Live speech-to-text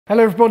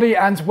Hello everybody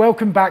and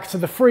welcome back to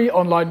the free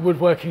online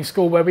woodworking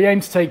school where we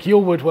aim to take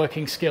your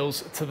woodworking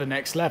skills to the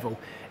next level.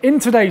 In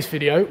today's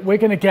video, we're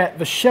going to get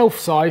the shelf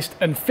sized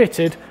and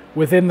fitted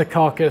within the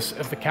carcass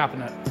of the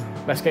cabinet.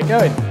 Let's get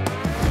going.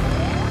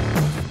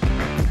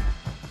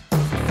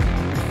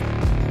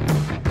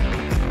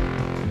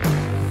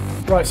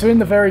 Right, so in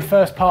the very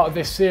first part of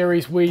this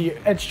series, we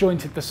edge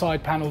jointed the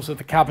side panels of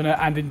the cabinet,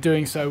 and in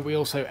doing so, we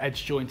also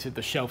edge jointed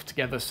the shelf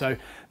together. So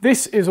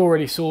this is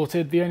already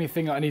sorted. The only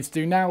thing I need to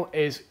do now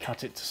is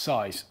cut it to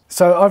size.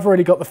 So I've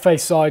already got the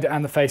face side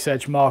and the face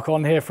edge mark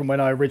on here from when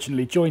I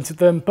originally jointed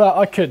them, but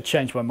I could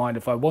change my mind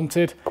if I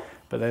wanted.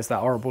 But there's that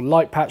horrible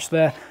light patch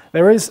there.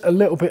 There is a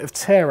little bit of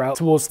tear out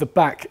towards the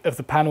back of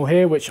the panel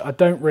here, which I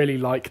don't really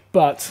like,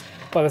 but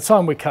by the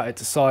time we cut it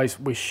to size,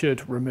 we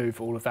should remove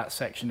all of that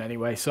section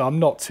anyway, so I'm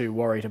not too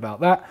worried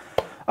about that.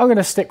 I'm going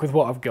to stick with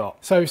what I've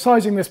got. So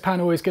sizing this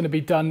panel is going to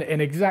be done in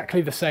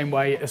exactly the same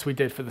way as we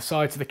did for the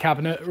sides of the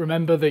cabinet.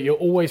 Remember that you're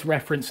always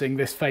referencing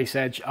this face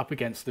edge up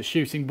against the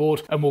shooting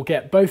board, and we'll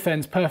get both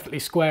ends perfectly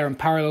square and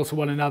parallel to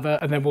one another,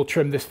 and then we'll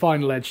trim this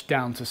final edge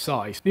down to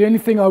size. The only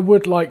thing I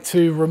would like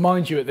to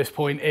remind you at this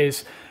point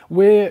is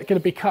we're going to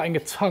be cutting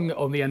a tongue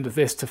on the end of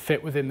this to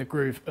fit within the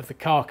groove of the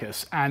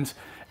carcass, and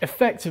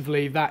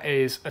effectively that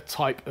is a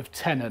type of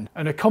tenon.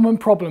 And a common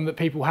problem that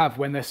people have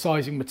when they're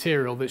sizing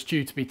material that's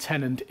due to be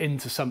tenoned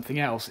into something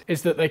else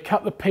is that they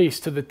cut the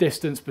piece to the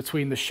distance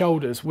between the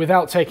shoulders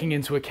without taking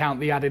into account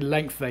the added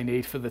length they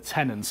need for the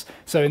tenons.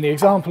 So in the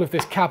example of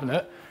this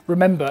cabinet,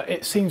 remember,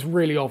 it seems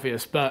really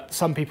obvious, but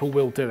some people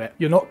will do it.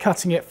 You're not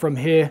cutting it from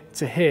here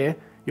to here,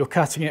 you're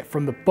cutting it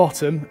from the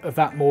bottom of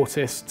that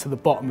mortise to the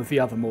bottom of the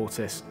other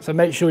mortise. So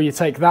make sure you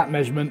take that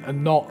measurement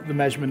and not the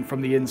measurement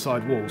from the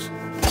inside walls.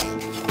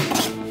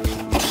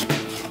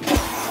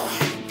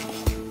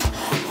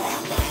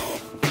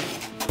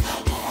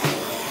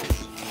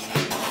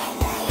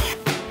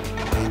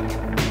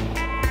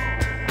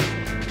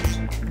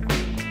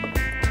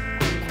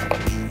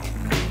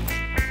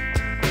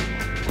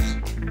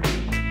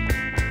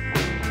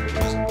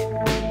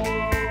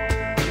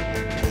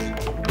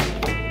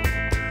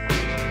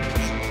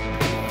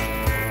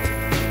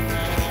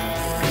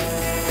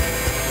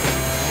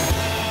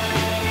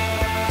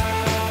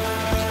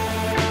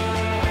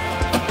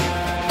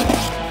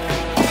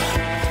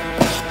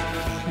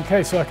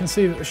 Okay, so I can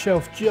see that the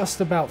shelf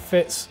just about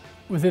fits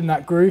within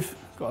that groove.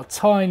 Got a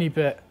tiny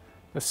bit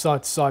of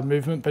side-to-side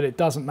movement, but it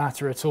doesn't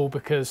matter at all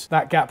because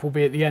that gap will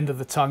be at the end of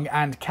the tongue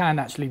and can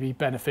actually be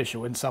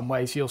beneficial in some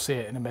ways. You'll see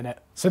it in a minute.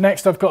 So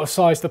next I've got to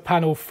size the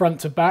panel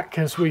front to back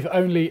because we've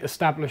only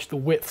established the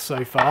width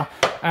so far.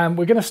 And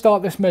we're going to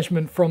start this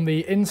measurement from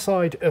the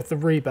inside of the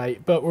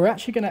rebate, but we're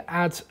actually going to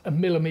add a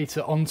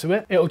millimetre onto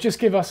it. It'll just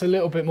give us a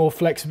little bit more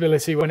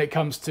flexibility when it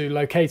comes to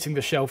locating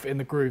the shelf in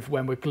the groove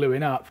when we're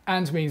gluing up,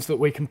 and means that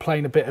we can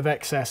plane a bit of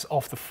excess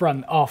off the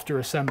front after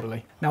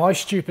assembly. Now I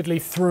stupidly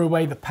threw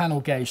away the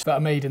panel gauge that I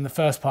made in the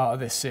first part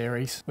of this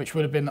series, which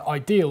would have been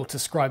ideal to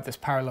scribe this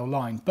parallel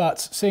line, but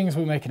seeing as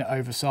we're making it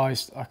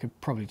oversized, I could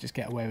probably just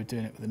get away with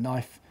doing it with a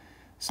knife.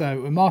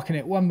 So we're marking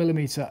it 1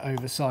 millimetre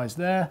oversized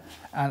there,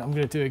 and I'm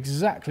going to do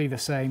exactly the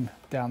same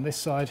down this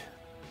side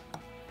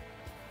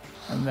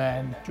and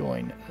then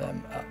join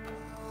them up.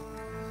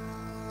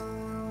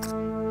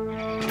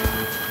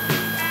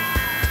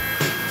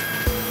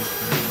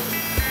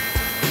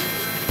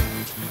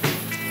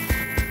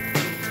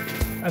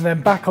 And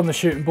then back on the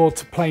shooting board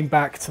to plane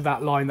back to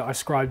that line that I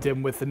scribed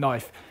in with the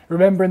knife.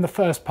 Remember in the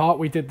first part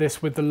we did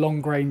this with the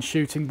long grain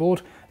shooting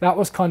board. That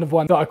was kind of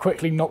one that I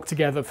quickly knocked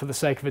together for the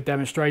sake of a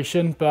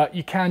demonstration, but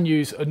you can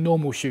use a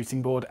normal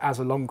shooting board as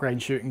a long grain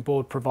shooting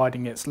board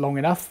providing it's long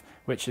enough,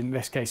 which in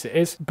this case it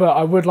is. But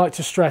I would like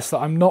to stress that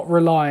I'm not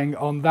relying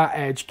on that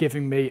edge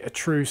giving me a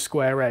true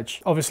square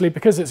edge. Obviously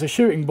because it's a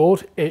shooting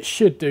board it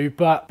should do,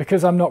 but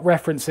because I'm not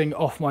referencing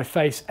off my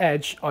face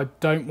edge, I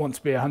don't want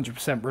to be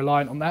 100%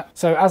 reliant on that.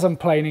 So as I'm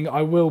planing,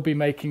 I will be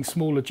making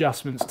small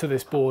adjustments to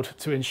this board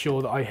to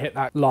ensure that I hit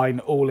that line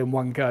all in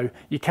one go.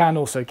 You can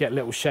also get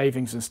little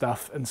shavings and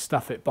stuff and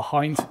stuff it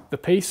behind the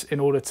piece in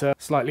order to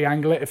slightly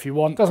angle it if you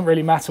want. Doesn't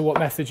really matter what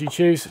method you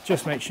choose,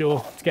 just make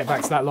sure to get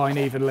back to that line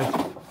evenly.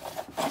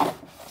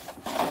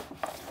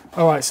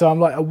 Alright, so I'm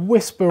like a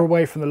whisper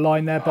away from the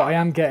line there, but I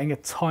am getting a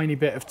tiny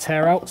bit of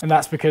tear out, and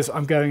that's because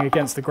I'm going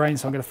against the grain,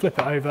 so I'm going to flip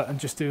it over and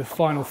just do the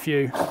final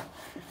few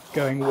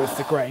going with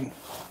the grain.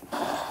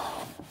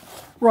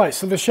 Right,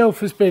 so the shelf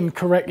has been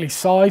correctly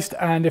sized,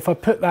 and if I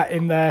put that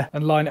in there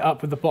and line it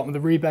up with the bottom of the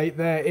rebate,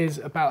 there is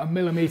about 1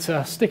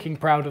 millimetre sticking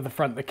proud of the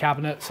front of the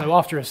cabinet, so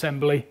after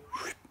assembly,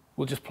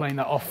 we'll just plane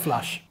that off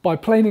flush. By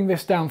planing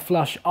this down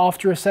flush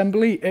after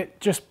assembly, it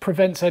just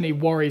prevents any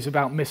worries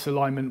about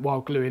misalignment while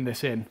gluing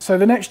this in. So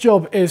the next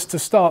job is to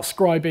start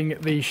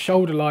scribing the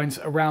shoulder lines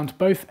around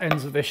both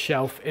ends of this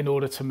shelf in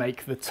order to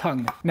make the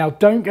tongue. Now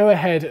don't go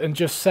ahead and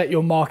just set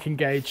your marking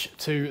gauge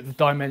to the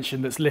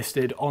dimension that's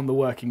listed on the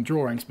working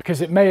drawings,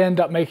 because it may end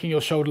up making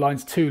your shoulder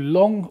lines too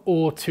long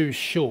or too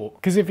short.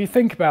 Because if you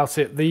think about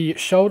it, the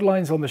shoulder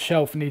lines on the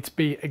shelf need to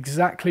be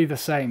exactly the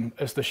same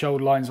as the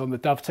shoulder lines on the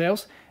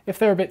dovetails. If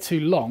they're a bit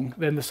too long,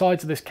 then the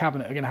sides of this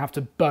cabinet are going to have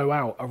to bow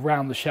out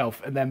around the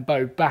shelf and then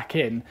bow back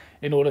in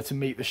order to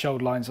meet the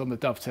shoulder lines on the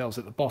dovetails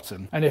at the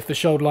bottom. And if the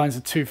shoulder lines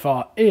are too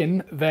far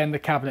in, then the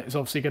cabinet is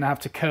obviously going to have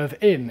to curve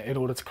in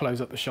order to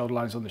close up the shoulder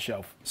lines on the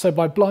shelf. So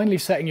by blindly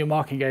setting your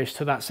marking gauge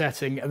to that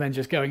setting and then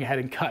just going ahead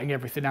and cutting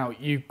everything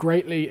out, you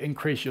greatly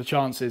increase your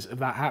chances of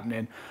that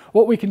happening.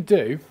 What we can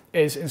do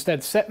is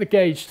instead set the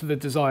gauge to the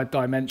desired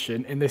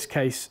dimension, in this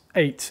case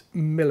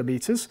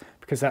 8mm,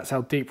 because that's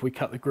how deep we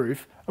cut the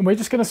groove. And we're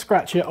just going to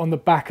scratch it on the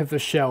back of the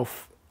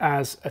shelf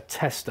as a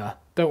tester.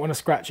 Don't want to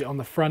scratch it on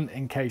the front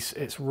in case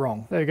it's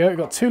wrong. There we go, we've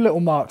got two little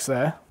marks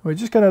there. We're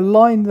just going to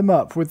line them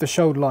up with the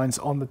shoulder lines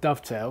on the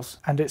dovetails,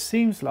 and it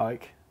seems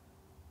like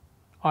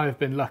I have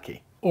been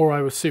lucky. Or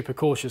I was super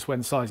cautious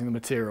when sizing the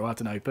material, I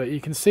don't know. But you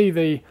can see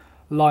the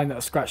line that I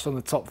scratched on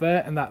the top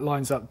there, and that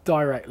lines up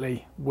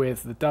directly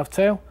with the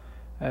dovetail.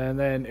 And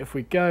then if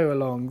we go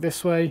along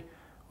this way,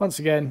 once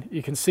again,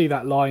 you can see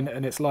that line,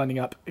 and it's lining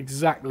up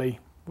exactly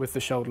with the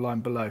shoulder line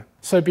below.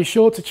 So be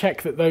sure to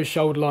check that those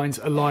shoulder lines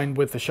align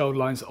with the shoulder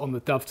lines on the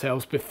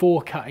dovetails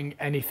before cutting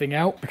anything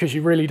out, because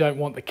you really don't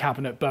want the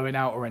cabinet bowing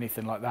out or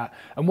anything like that.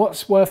 And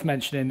what's worth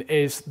mentioning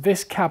is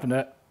this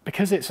cabinet,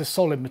 because it's a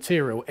solid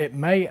material, it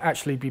may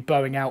actually be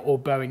bowing out or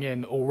bowing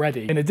in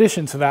already. In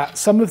addition to that,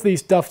 some of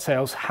these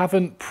dovetails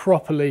haven't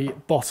properly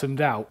bottomed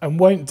out and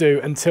won't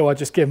do until I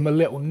just give them a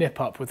little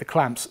nip up with the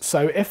clamps.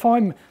 So if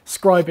I'm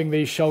scribing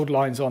these shoulder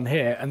lines on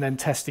here and then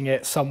testing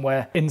it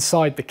somewhere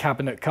inside the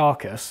cabinet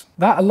carcass,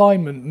 that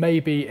alignment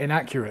may be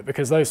inaccurate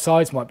because those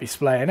sides might be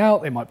splaying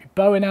out, they might be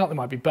bowing out, they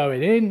might be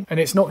bowing in, and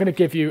it's not going to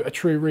give you a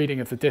true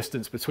reading of the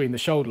distance between the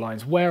shoulder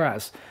lines.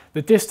 Whereas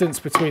the distance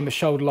between the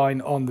shoulder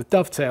line on the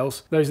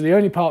dovetails, those are the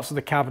only parts of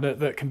the cabinet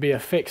that can be a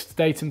fixed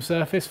datum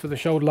surface for the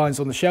shoulder lines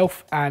on the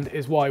shelf, and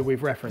is why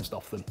we've referenced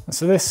off them. And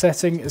so this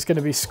setting is going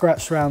to be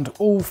scratched around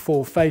all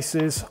four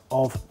faces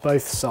of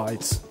both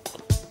sides.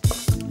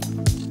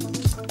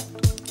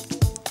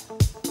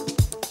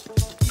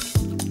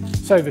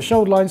 So the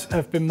shoulder lines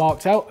have been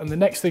marked out, and the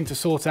next thing to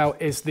sort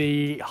out is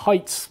the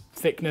height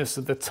thickness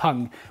of the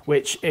tongue,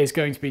 which is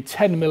going to be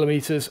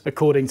 10mm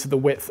according to the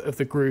width of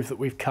the groove that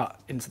we've cut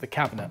into the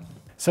cabinet.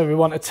 So we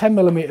want a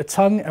 10mm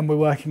tongue, and we're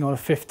working on a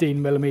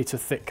 15mm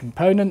thick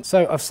component.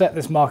 So I've set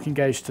this marking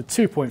gauge to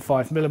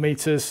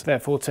 2.5mm,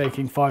 therefore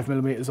taking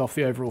 5mm off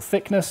the overall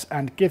thickness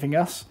and giving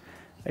us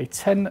a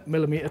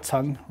 10mm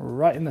tongue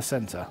right in the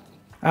center.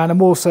 And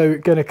I'm also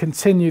going to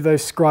continue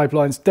those scribe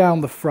lines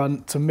down the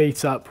front to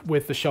meet up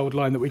with the shoulder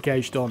line that we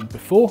gauged on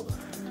before.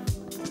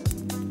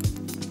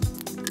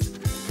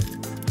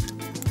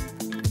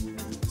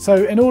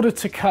 So in order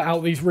to cut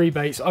out these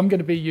rebates, I'm going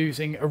to be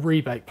using a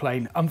rebate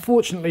plane.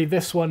 Unfortunately,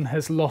 this one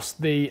has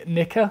lost the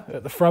nicker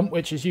at the front,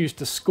 which is used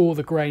to score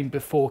the grain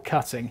before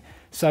cutting.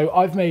 So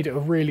I've made a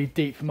really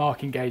deep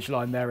marking gauge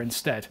line there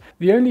instead.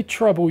 The only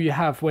trouble you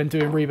have when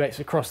doing rebates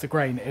across the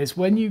grain is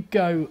when you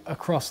go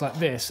across like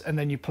this and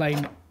then you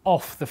plane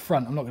off the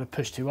front, I'm not going to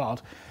push too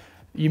hard,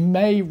 you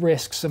may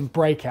risk some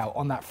breakout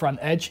on that front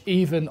edge,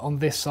 even on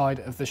this side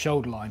of the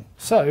shoulder line.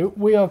 So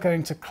we are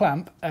going to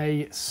clamp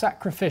a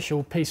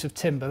sacrificial piece of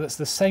timber that's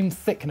the same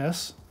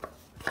thickness,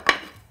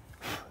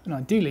 and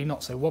ideally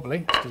not so wobbly,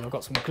 because I've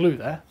got some glue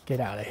there. Get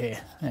out of here,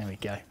 there we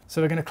go.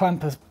 So we're going to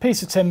clamp a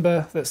piece of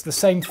timber that's the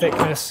same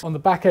thickness on the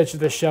back edge of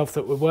this shelf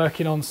that we're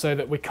working on so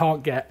that we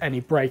can't get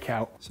any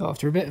breakout. So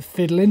after a bit of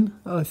fiddling,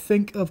 I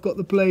think I've got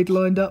the blade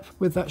lined up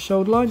with that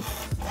shoulder line.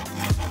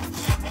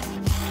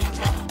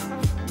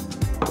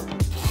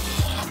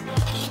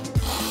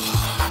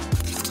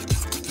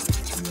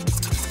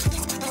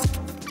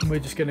 We're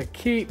just going to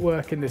keep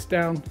working this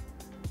down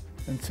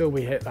until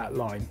we hit that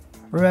line.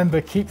 Remember,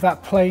 keep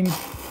that plane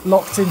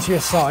locked into your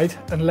side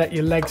and let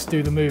your legs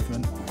do the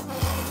movement.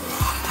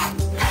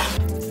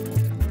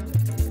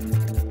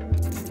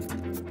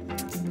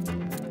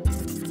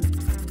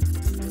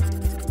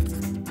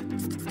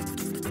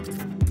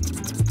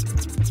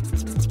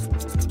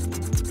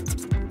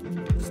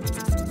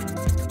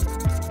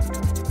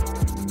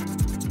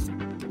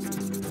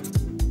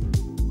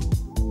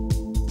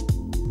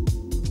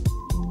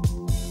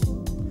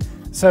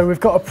 So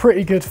we've got a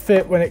pretty good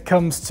fit when it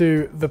comes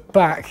to the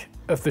back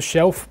of the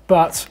shelf,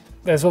 but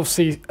there's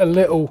obviously a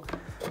little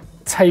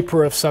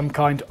taper of some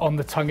kind on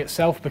the tongue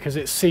itself because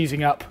it's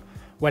seizing up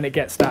when it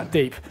gets that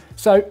deep.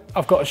 So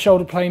I've got a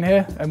shoulder plane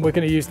here, and we're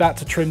going to use that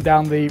to trim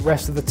down the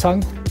rest of the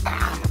tongue.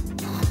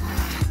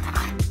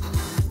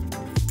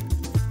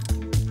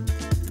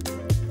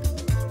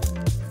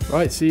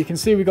 Right, so you can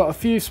see we've got a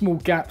few small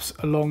gaps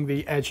along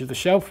the edge of the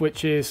shelf,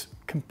 which is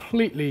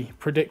completely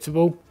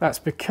predictable. That's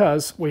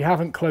because we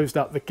haven't closed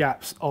up the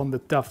gaps on the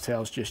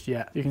dovetails just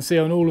yet. You can see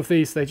on all of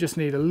these, they just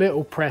need a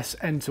little press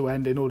end to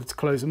end in order to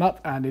close them up,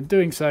 and in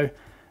doing so,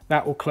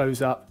 that will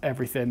close up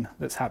everything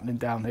that's happening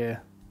down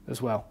here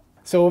as well.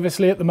 So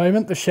obviously at the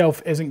moment, the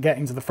shelf isn't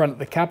getting to the front of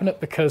the cabinet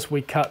because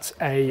we cut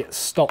a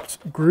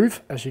stopped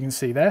groove, as you can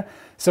see there.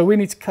 So we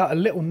need to cut a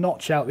little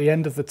notch out the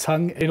end of the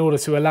tongue in order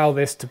to allow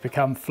this to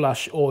become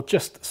flush or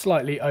just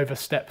slightly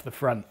overstep the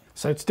front.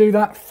 So to do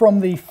that,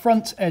 from the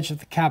front edge of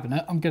the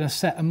cabinet, I'm going to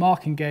set a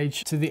marking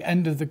gauge to the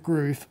end of the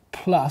groove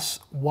plus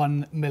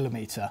 1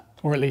 millimeter,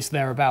 or at least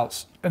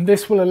thereabouts. And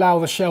this will allow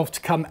the shelf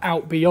to come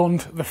out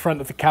beyond the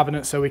front of the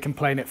cabinet so we can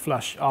plane it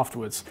flush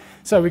afterwards.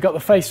 So we've got the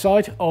face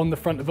side on the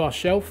front of our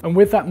shelf, and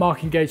with that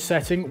marking gauge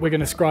setting, we're going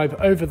to scribe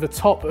over the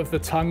top of the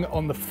tongue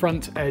on the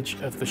front edge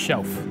of the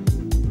shelf.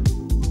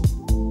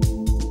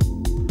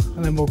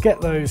 And then we'll get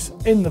those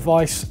in the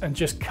vise and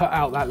just cut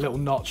out that little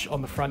notch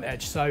on the front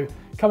edge. So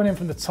coming in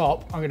from the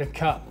top, I'm going to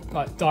cut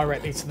like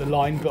directly to the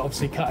line, but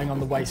obviously cutting on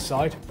the waist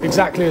side,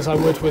 exactly as I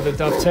would with a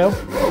dovetail.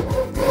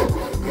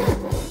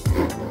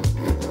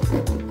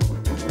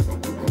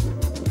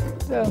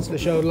 Down to the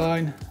shoulder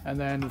line, and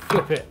then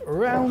flip it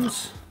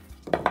around.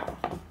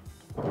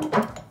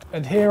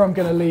 And here I'm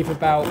going to leave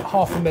about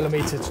 0.5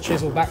 millimeter to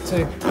chisel back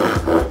to.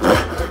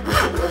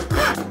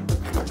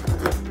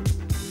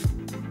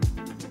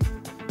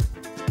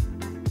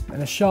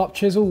 And a sharp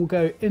chisel will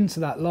go into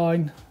that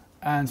line,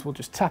 and we'll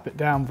just tap it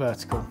down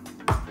vertical.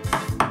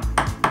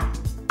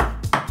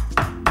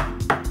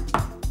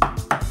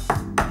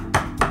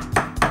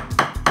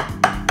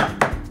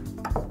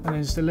 And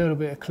then just a little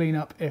bit of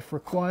cleanup if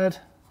required.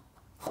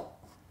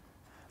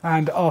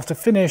 And after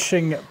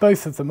finishing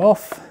both of them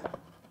off,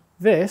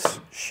 this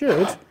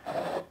should,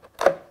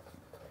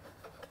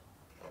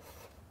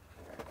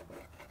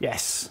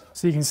 yes.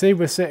 So you can see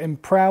we're sitting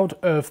proud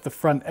of the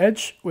front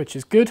edge, which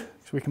is good,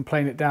 so we can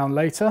plane it down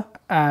later.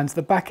 And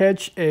the back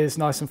edge is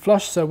nice and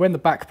flush, so when the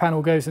back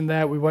panel goes in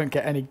there, we won't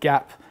get any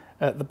gap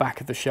at the back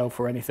of the shelf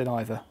or anything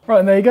either. Right,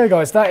 and there you go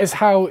guys, that is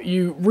how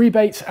you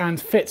rebate and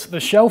fit the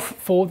shelf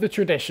for the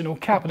traditional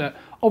cabinet.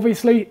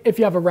 Obviously, if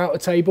you have a router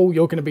table,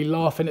 you're going to be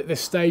laughing at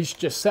this stage.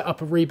 Just set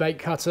up a rebate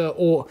cutter,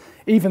 or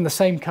even the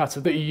same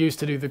cutter that you use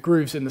to do the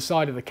grooves in the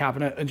side of the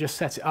cabinet, and just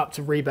set it up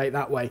to rebate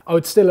that way. I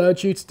would still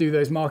urge you to do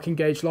those marking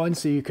gauge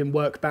lines so you can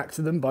work back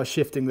to them by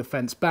shifting the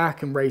fence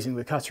back and raising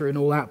the cutter and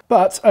all that.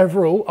 But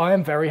overall, I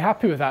am very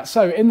happy with that.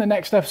 So in the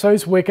next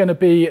episodes, we're going to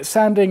be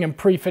sanding and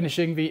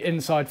pre-finishing the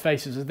inside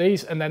faces of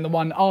these, and then the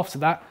one after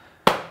that,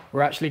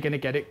 we're actually going to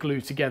get it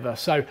glued together.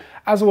 So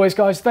as always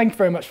guys, thank you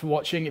very much for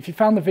watching. If you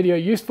found the video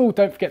useful,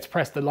 don't forget to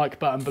press the like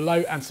button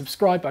below and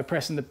subscribe by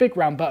pressing the big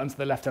round button to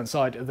the left hand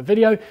side of the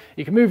video.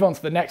 You can move on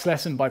to the next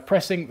lesson by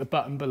pressing the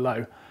button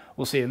below.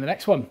 We'll see you in the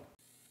next one.